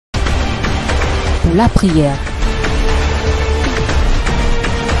la prière.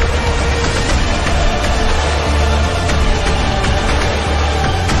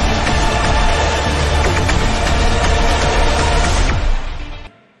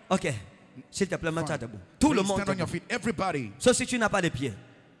 Ok, s'il te plaît, mets-toi debout. Tout le monde. Sauf si tu n'as pas de pieds.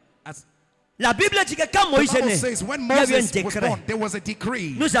 La Bible dit que quand Moïse est né, il y avait un décret.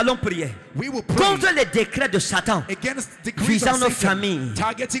 Nous allons prier contre les décrets de Satan visant nos familles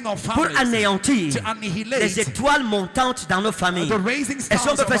pour anéantir les étoiles montantes dans nos familles. Est-ce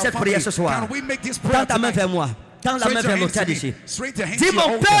qu'on peut faire cette prière ce soir? Tends ta main vers moi. Dans la main vers l'autel ici. Dis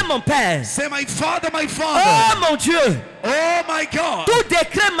mon père. Oh mon Dieu. Tout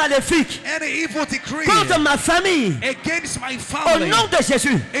décret maléfique contre ma famille. Au nom de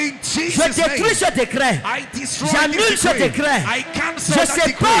Jésus. Je détruis ce décret. J'annule ce décret. Je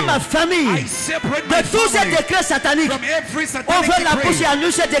sépare ma famille de tous ces décrets sataniques. Ouvre la bouche et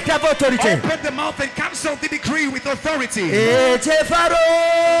annule ce décret avec autorité. Et tes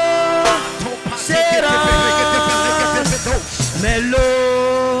pharaons sera Melo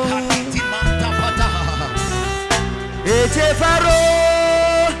et tes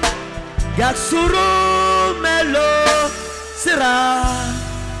pharaons Gaksuru Melo sera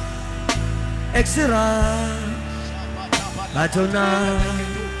Exera Batona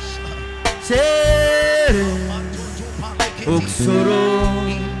Sere Uksuru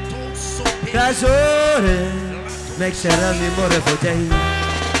Gazore Mexera Mimore Fotei.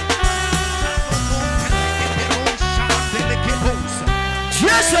 Dieu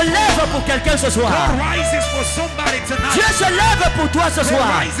se lève pour quelqu'un ce soir. Dieu se lève pour toi ce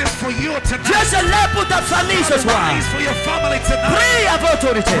soir. Dieu se lève pour ta famille ce soir. Prie avec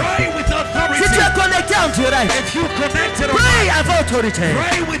autorité. Si tu es connecté en direct, prie avec autorité.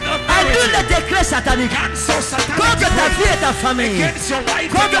 Annule les décrets sataniques contre ta vie et ta famille,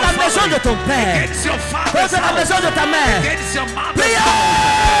 contre la maison de ton père, contre la maison de ta mère. Priez!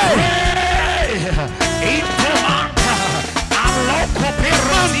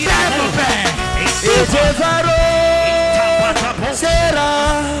 Et tes pharaons sera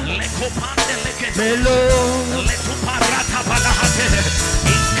Melo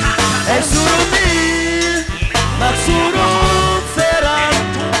et Surumi Maksuru Fera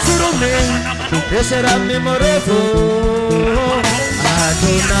Surumi et sera Mimorevo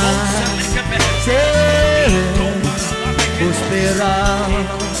Adona Se Uspera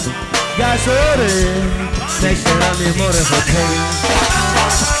Gazore et sera Mimorevo.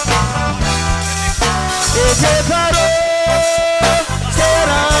 Et tes pharaons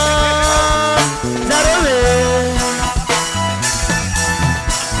sera Zarole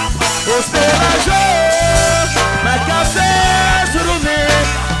Osperajo Ma café Surumi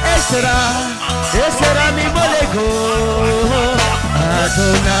Et sera mi molego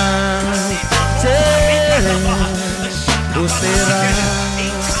Adonai Sere Ospera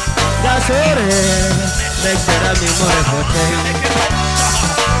Gazore Et sera mi molego.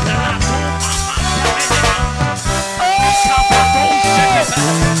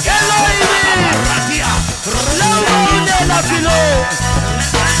 La filo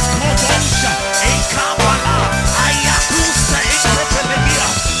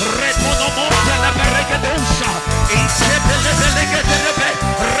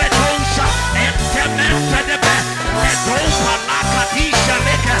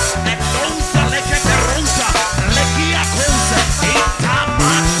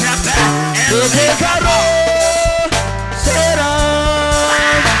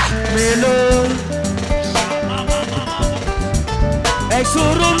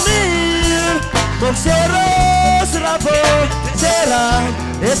Surumir, Moxeros Rabo, Sera,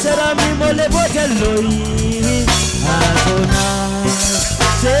 Esera Mimo le Boteloi, Adonai,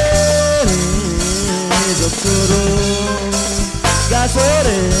 Sere, Doxoro,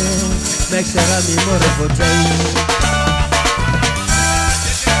 Gazore, Mexera Mimo Rebotei,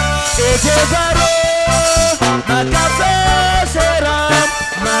 Ejevaro, Macafe, Sera,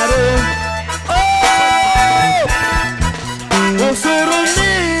 Maro.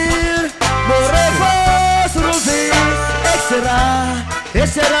 Surunir, Morefo, Surunir,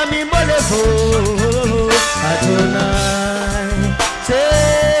 Exera mi molevo, Adonai,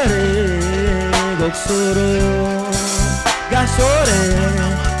 Sere, Goxoro, Gasore,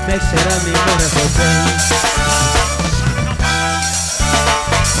 Exera mi molevo.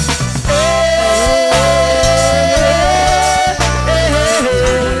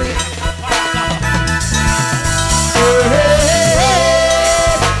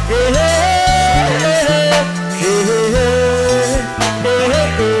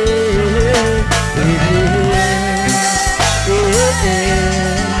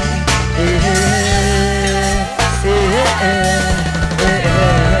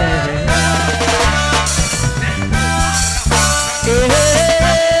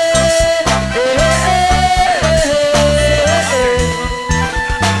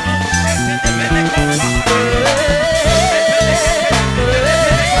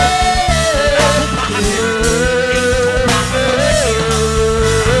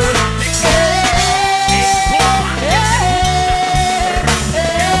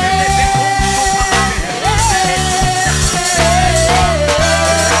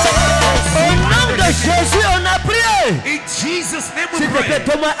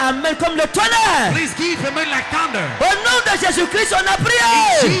 l'amen comme le tonnerre. Please give amen like thunder. Au nom de Jésus-Christ, on a prié.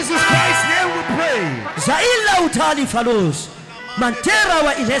 In Jesus Christ's name we pray. Zaïla utali falos. Mantera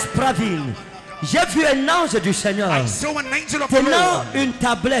wa iles pravin. J'ai vu un ange du Seigneur tenant une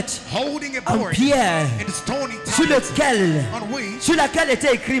tablette en pierre sur laquelle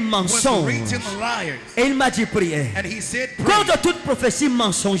était écrit mensonge. Et il m'a dit prier contre toute prophétie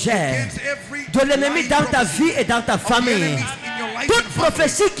mensongère de l'ennemi dans ta vie et dans ta famille. Toute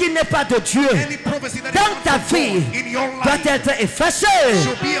prophétie qui n'est pas de Dieu dans ta vie doit être effacée.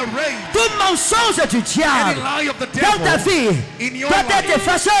 Tout mensonge du diable dans ta vie doit être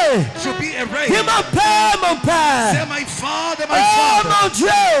effacé. Dis mon Père, mon Père. Oh mon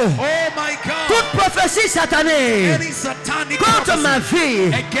Dieu. Toute prophétie satanique contre ma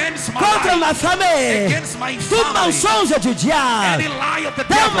vie, contre ma famille, tout mensonge du diable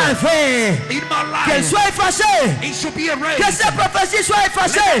dans ma vie, qu'elle soit effacée. Que ces prophéties soient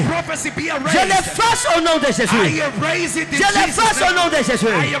effacées. Je l'efface au nom de Jésus. Je l'efface au nom de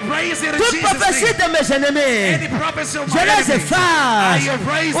Jésus. Toute prophétie de mes ennemis, je les efface.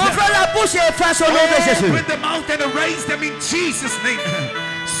 Ouvre la bouche et efface au nom de Jésus. Open the mouth and erase them in Jesus' name.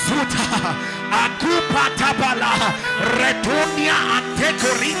 Suta akupa tabala retonia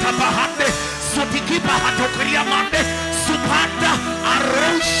antekorita bahande sutikipa hatokuria mande supanda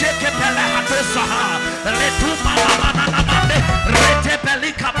aroshe kepele hatosaha retuma manana mande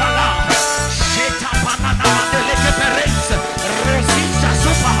retepeli kapala sheta banana mande lekepereis rosisa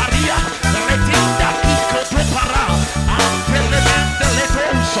supaharia retinda ikotopara antelemende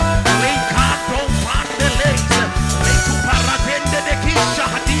letonso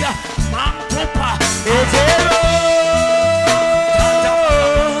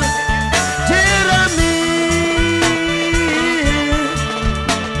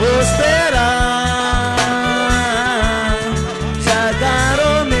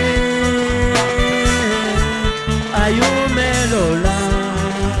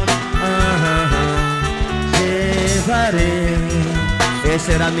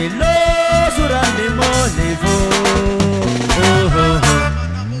Será mi losura mi molevo.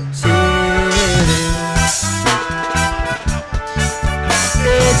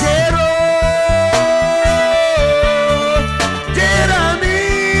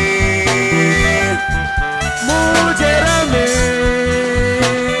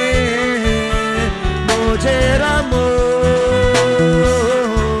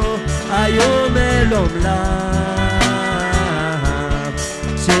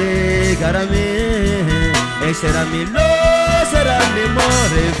 Será mi lo, será mi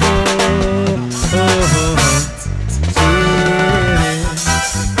morevo.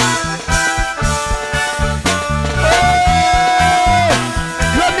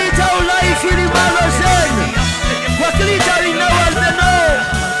 Glomita ulai fili malosen. Waklita ina walbeno.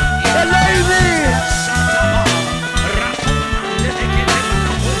 Elaivi.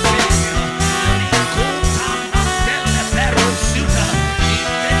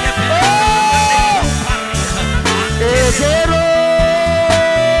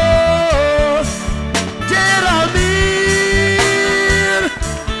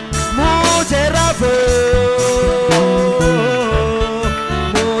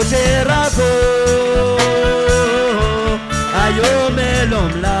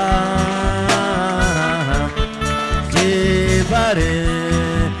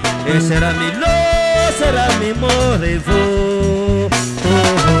 Será mi lo, será mi morevo.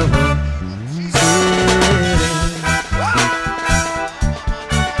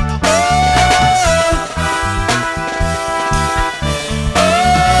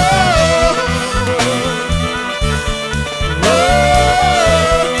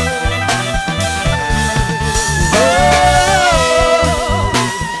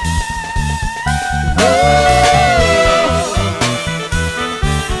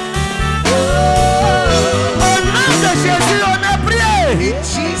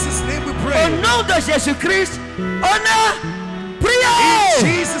 Jésus-Christ, on a prié. In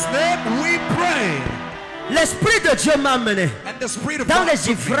Jesus' name we pray. L'Esprit de Dieu m'a amené dans les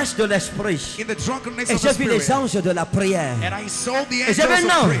ivresses de l'Esprit. Et j'ai vu les anges de la prière. Et j'ai vu un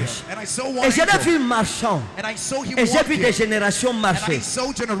ange. Et je l'ai vu marchant. Et j'ai vu des générations marcher.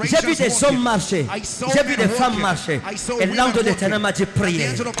 J'ai vu des hommes marcher. J'ai vu des femmes marcher. Et l'ange de l'Éternel m'a dit prier.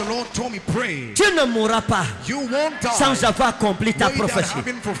 Tu ne mourras pas sans avoir accompli ta prophétie.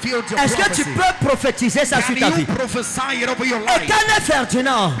 Est-ce que tu peux prophétiser ça sur ta vie? Et Canet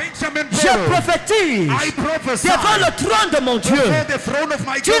Ferdinand, je prophétise devant le trône de mon Dieu.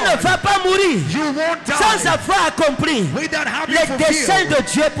 Tu ne vas pas mourir sans avoir accompli les desseins de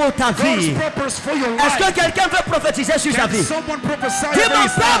Dieu pour ta vie. Est-ce que quelqu'un veut prophétiser sur sa vie? Dis-moi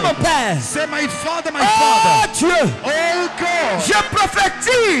pas, mon Père. Oh Dieu, je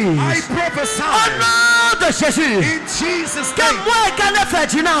prophétise au nom de Jésus que moi et Canel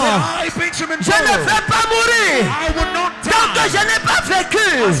Ferdinand, je ne vais pas mourir tant que je n'ai pas vécu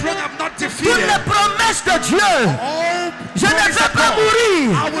toutes les promesses de Dieu. Je ne vais pas mourir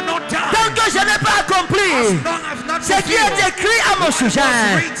tant que je n'ai pas accompli ce qui est écrit à mon sujet.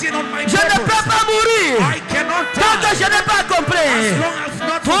 Je ne peux pas mourir tant que je n'ai pas accompli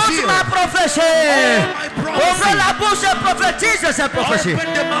toute ma prophétie. Ouvre la bouche et prophétise cette prophétie.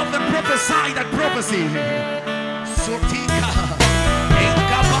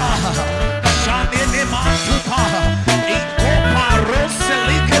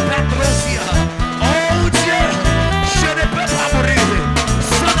 Oh Dieu, je ne peux pas mourir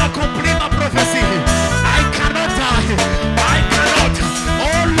sans accomplir ma prophétie. I cannot die. I cannot.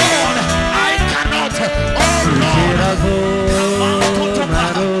 Oh Lord, I cannot. Oh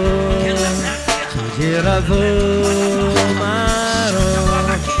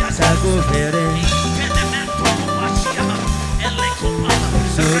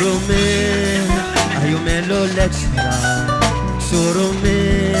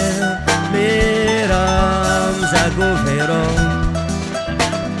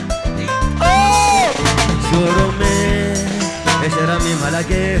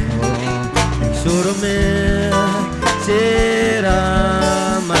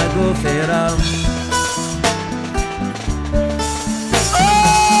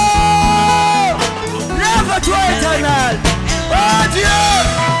Lève-toi éternel. Oh Dieu,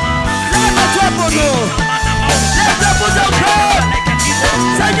 lève-toi pour nous. Lève-toi pour ton cœur.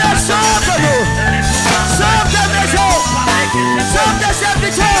 Seigneur, sauve-nous. Sauve ta maison. Sauve tes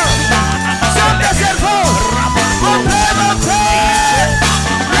serviteurs. Sauve tes servants. Mon Père, lève-toi.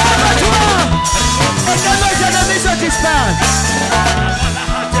 Et que nos ennemis se dispersent.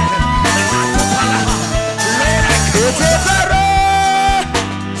 Et tes pharaons,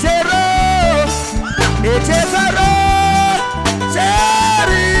 et tes pharaons,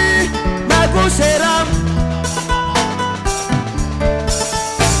 seri, magu seram.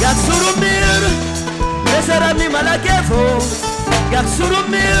 Gaksurumir, eserami malakevo.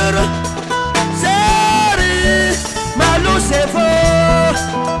 Gaksurumir, seri, malu sevo.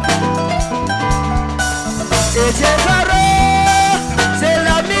 Et tes pharaons, c'est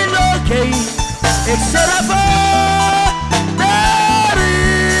la milokei, et seravo.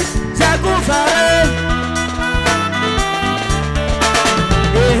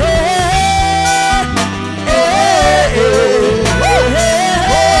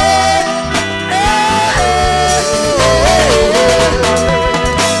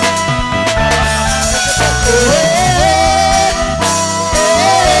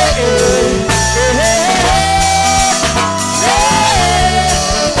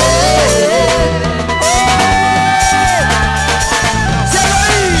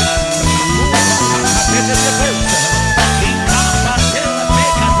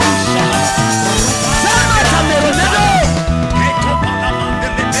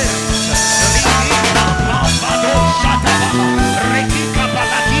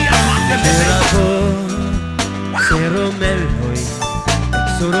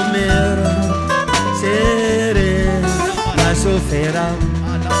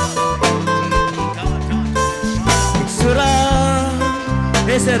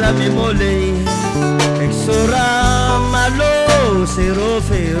 Sera mi mole, exora malo, sero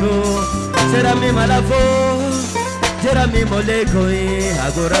fero, sera mi malavo, sera mi mole koi,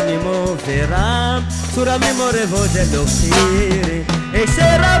 agora mi mo vera, sura mi more voce doxire, e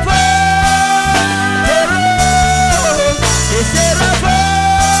sera vo, e sera vo,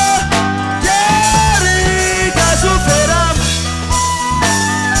 jeri kasufera,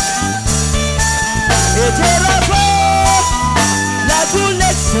 e sera vo.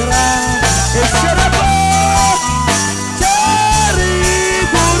 Sera, e sera po, ceri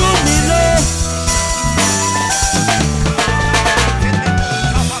guru milo.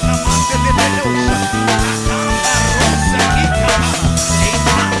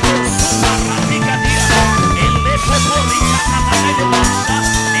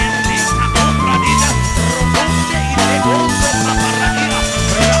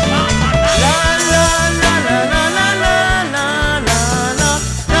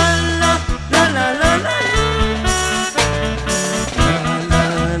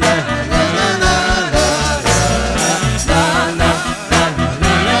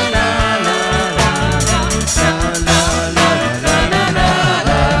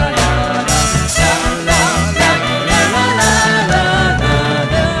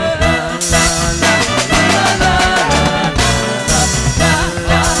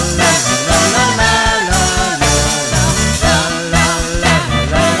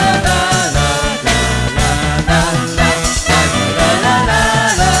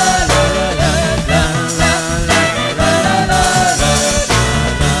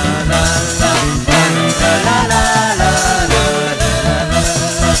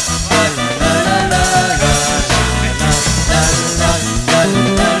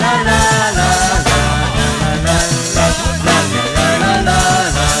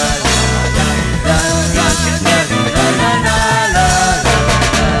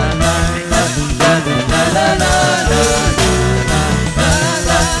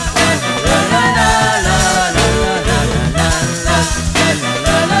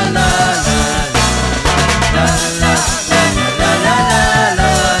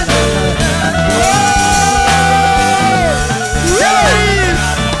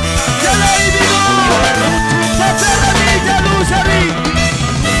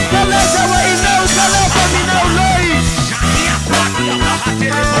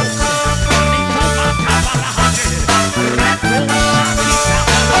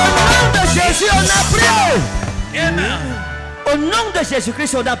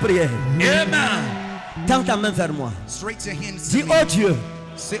 Jésus-Christ, on a prié. Amen. Tends ta main vers moi. Straight your hands Dis, to me. oh Dieu,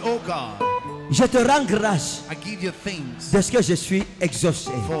 Say, oh God, je te rends grâce I give you thanks de ce que je suis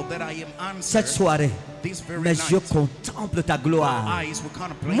exaucé for that I am cette answered soirée. this very Mes night. yeux contemplent ta gloire. My eyes will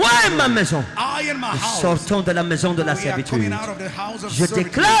contemplate Moi your et ma glory. maison, I and my nous house, sortons de la maison de la we are servitude. coming out of the house of Je servitude.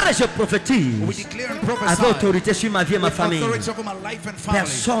 déclare et je We prophétise declare and avec prophesy autorité sur ma vie et ma with famille. authority over my life and family.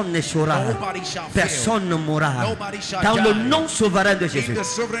 Personne n'échouera. Nobody shall fail. Personne ne mourra. Nobody shall Dans le die. nom souverain de Jésus. In the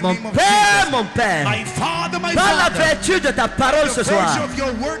sovereign Mon name of Père, Jesus. mon Père, My Father, my par la Father, vertu de ta parole the ce virtue soir, of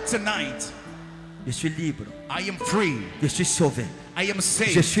your word tonight, je suis libre. I am free. Je suis sauvé. I am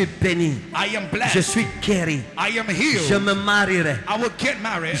saved. Je suis béni. I am blessed. Je suis guéri. I am healed. Je me marierai. I will get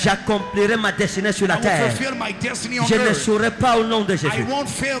married. J'accomplirai ma destinée sur I la will terre. fulfill my destiny on Je ne earth. saurai pas au nom de I Jésus. won't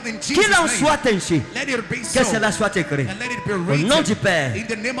fail in Jesus' Qu'il en name. soit ainsi. Let it be so. Que cela soit écrit. And let it be Au written nom du Père, in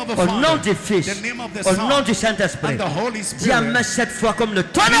the name of the au Father, nom du Fils, the name of the au Son, nom du Saint-Esprit. and the Holy Dis Spirit. Amen 7 fois comme le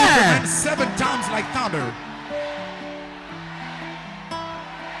And tonnerre. 7 times like thunder.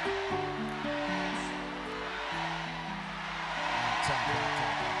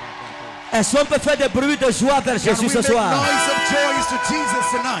 Est-ce qu'on peut faire des bruits de joie vers Can Jésus we ce make soir? noise of joy to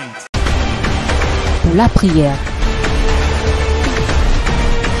Jesus tonight? La prière